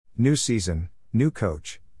New season, new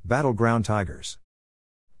coach, Battleground Tigers.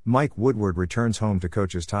 Mike Woodward returns home to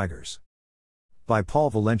coach his Tigers. By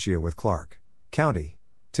Paul Valencia with Clark County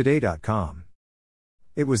Today.com.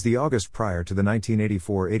 It was the August prior to the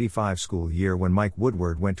 1984-85 school year when Mike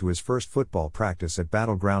Woodward went to his first football practice at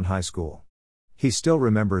Battleground High School. He still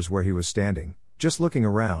remembers where he was standing, just looking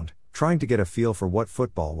around, trying to get a feel for what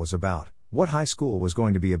football was about, what high school was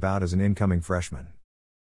going to be about as an incoming freshman.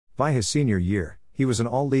 By his senior year, he was an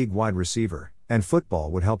all-league wide receiver, and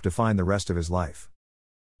football would help define the rest of his life.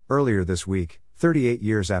 Earlier this week, 38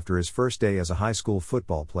 years after his first day as a high school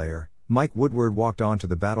football player, Mike Woodward walked onto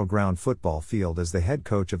the Battleground football field as the head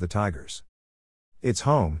coach of the Tigers. "It's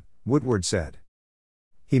home," Woodward said.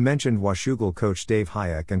 He mentioned Washougal coach Dave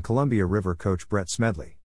Hayek and Columbia River coach Brett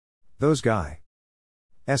Smedley. "Those guys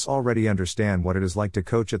already understand what it is like to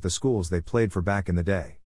coach at the schools they played for back in the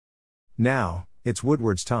day. Now, it's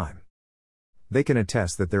Woodward's time. They can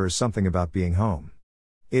attest that there is something about being home.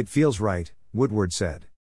 It feels right," Woodward said.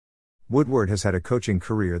 Woodward has had a coaching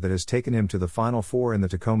career that has taken him to the Final Four in the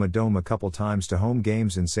Tacoma Dome a couple times, to home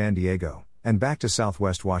games in San Diego, and back to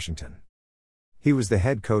Southwest Washington. He was the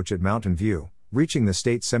head coach at Mountain View, reaching the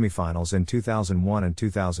state semifinals in 2001 and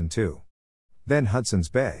 2002. Then Hudson's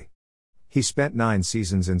Bay. He spent 9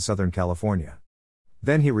 seasons in Southern California.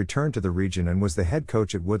 Then he returned to the region and was the head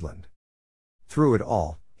coach at Woodland. Through it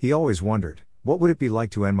all, he always wondered, what would it be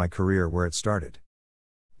like to end my career where it started?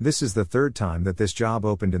 "This is the third time that this job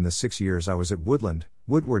opened in the 6 years I was at Woodland,"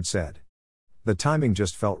 Woodward said. "The timing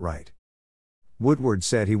just felt right." Woodward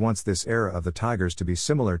said he wants this era of the Tigers to be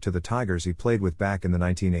similar to the Tigers he played with back in the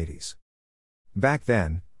 1980s. Back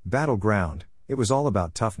then, Battleground, it was all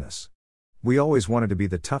about toughness. "We always wanted to be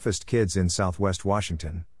the toughest kids in Southwest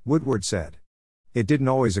Washington," Woodward said. "It didn't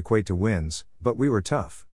always equate to wins, but we were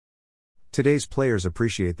tough." Today's players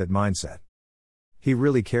appreciate that mindset. "He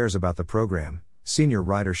really cares about the program," senior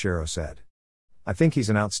writer Shero said. "I think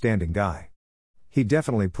he's an outstanding guy. He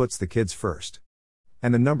definitely puts the kids first.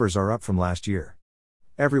 And the numbers are up from last year.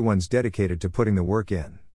 Everyone's dedicated to putting the work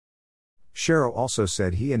in." Shero also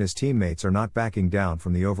said he and his teammates are not backing down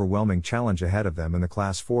from the overwhelming challenge ahead of them in the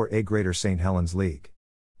Class 4A Greater St. Helens League.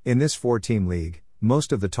 In this 4-team league,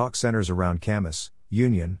 most of the talk centers around Camas,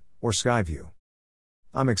 Union, or Skyview.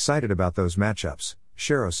 "I'm excited about those matchups,"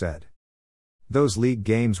 Shero said. "Those league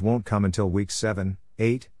games won't come until weeks 7,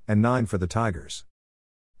 8, and 9 for the Tigers.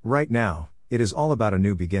 Right now, it is all about a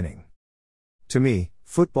new beginning. To me,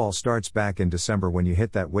 football starts back in December when you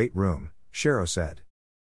hit that weight room," Shero said.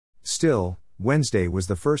 Still, Wednesday was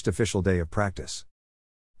the first official day of practice.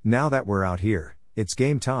 "Now that we're out here, it's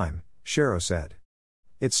game time," Shero said.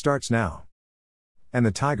 "It starts now. And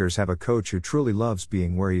the Tigers have a coach who truly loves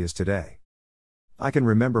being where he is today. I can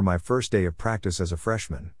remember my first day of practice as a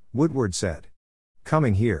freshman," Woodward said.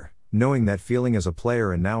 "Coming here, knowing that feeling as a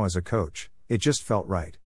player and now as a coach, it just felt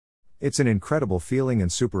right. It's an incredible feeling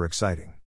and super exciting.